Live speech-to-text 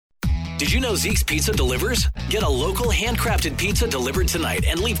Did you know Zeke's Pizza delivers? Get a local handcrafted pizza delivered tonight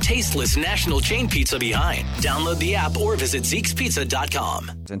and leave tasteless national chain pizza behind. Download the app or visit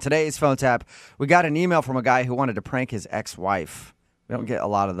Zeke'sPizza.com. In today's phone tap, we got an email from a guy who wanted to prank his ex-wife. We don't get a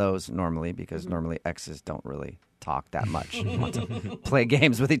lot of those normally because normally exes don't really talk that much. They want to play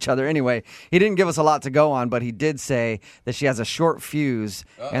games with each other anyway. He didn't give us a lot to go on, but he did say that she has a short fuse,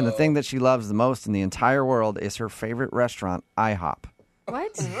 and the thing that she loves the most in the entire world is her favorite restaurant, IHOP.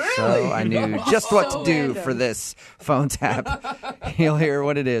 What? So I knew just what to do for this phone tap. You'll hear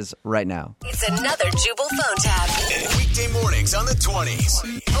what it is right now. It's another Jubal phone tap. Weekday mornings on the 20s.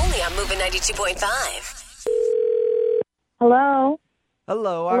 Only on Moving 92.5. Hello?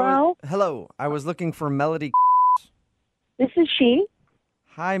 Hello. Hello. I was looking for Melody. This is she.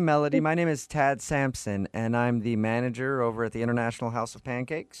 Hi, Melody. My name is Tad Sampson, and I'm the manager over at the International House of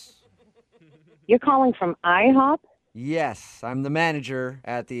Pancakes. You're calling from IHOP? Yes, I'm the manager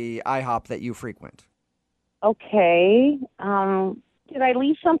at the IHOP that you frequent. Okay. Did I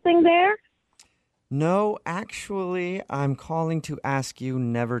leave something there? No, actually, I'm calling to ask you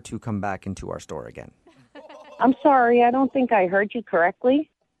never to come back into our store again. I'm sorry, I don't think I heard you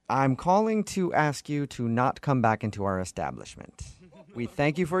correctly. I'm calling to ask you to not come back into our establishment. We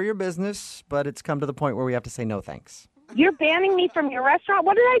thank you for your business, but it's come to the point where we have to say no thanks. You're banning me from your restaurant?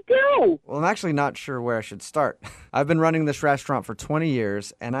 What did I do? Well, I'm actually not sure where I should start. I've been running this restaurant for 20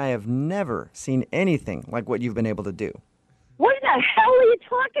 years, and I have never seen anything like what you've been able to do. What the hell are you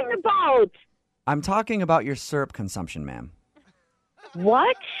talking about? I'm talking about your syrup consumption, ma'am.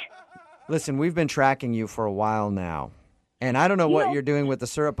 What? Listen, we've been tracking you for a while now. And I don't know what you're doing with the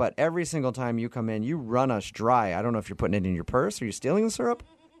syrup, but every single time you come in, you run us dry. I don't know if you're putting it in your purse. Are you stealing the syrup?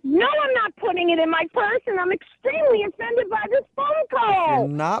 No, I'm not putting it in my purse, and I'm extremely offended by this phone If call. you're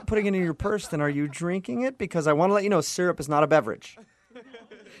not putting it in your purse, then are you drinking it? Because I want to let you know syrup is not a beverage.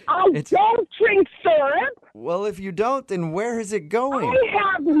 Don't drink syrup. Well, if you don't, then where is it going?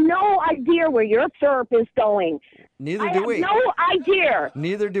 I have no idea where your syrup is going. Neither I do have we. no idea.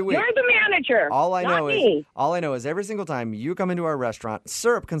 Neither do we. You're the manager. All I not know me. is every single time you come into our restaurant,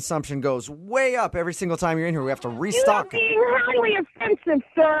 syrup consumption goes way up every single time you're in here. We have to restock You are it. being highly offensive,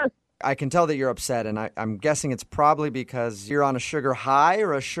 sir. I can tell that you're upset, and I'm guessing it's probably because you're on a sugar high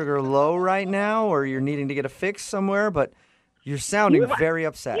or a sugar low right now, or you're needing to get a fix somewhere, but you're sounding very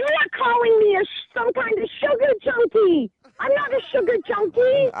upset. You're not calling me some kind of sugar junkie. I'm not a sugar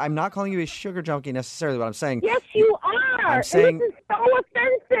junkie. I'm not calling you a sugar junkie necessarily. What I'm saying, Yes, you are. I'm saying- and this is so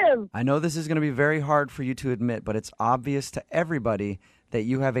offensive. I know this is going to be very hard for you to admit, but it's obvious to everybody that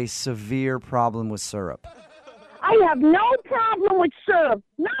you have a severe problem with syrup. I have no problem with syrup.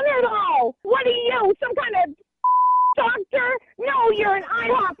 None at all. What are you, some kind of doctor? No, you're an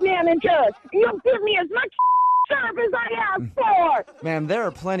IHOP manager. You'll give me as much syrup as I ask for. Ma'am, there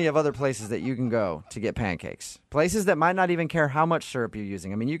are plenty of other places that you can go to get pancakes. Places that might not even care how much syrup you're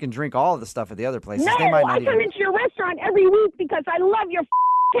using. I mean, you can drink all of the stuff at the other places. No, They might I not come even... into your restaurant every week because I love your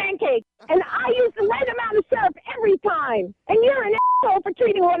pancakes. And I use the right amount of syrup every time. And you're an asshole for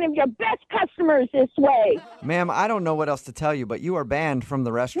treating one of your best customers this way. Ma'am, I don't know what else to tell you, but you are banned from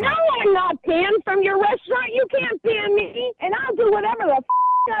the restaurant. No, I'm not banned from your restaurant. You can't ban me. And I'll do whatever the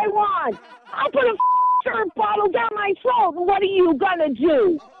I want. I'll put a syrup bottle down my throat. And what are you going to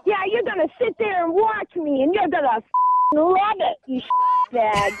do? Yeah, you're going to sit there and watch me. And you're going to love it, you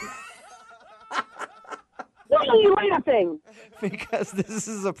bag. Why are you laughing? Because this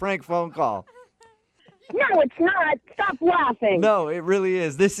is a prank phone call. No, it's not. Stop laughing. No, it really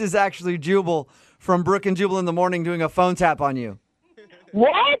is. This is actually Jubal from Brooke and Jubal in the Morning doing a phone tap on you.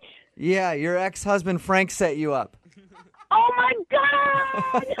 What? Yeah, your ex-husband Frank set you up. Oh, my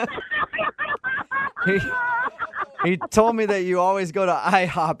God. He told me that you always go to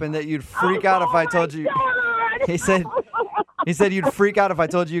IHOP and that you'd freak out if I told you. God. He said you'd freak out if I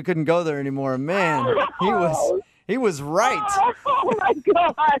told you you couldn't go there anymore. Man, he was right. Oh, my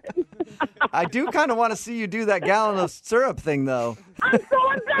God. I do kind of want to see you do that gallon of syrup thing, though. I'm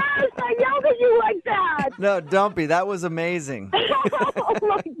so embarrassed. I yelled at you like that. No, don't be. That was amazing. Oh,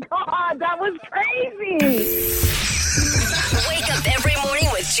 my God. That was crazy. Wake up every morning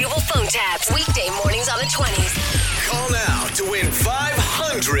with Jubal phone taps. Weekday mornings on the 20s. Call now to win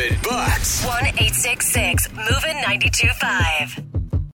 $500. 1-866-MOVIN-925.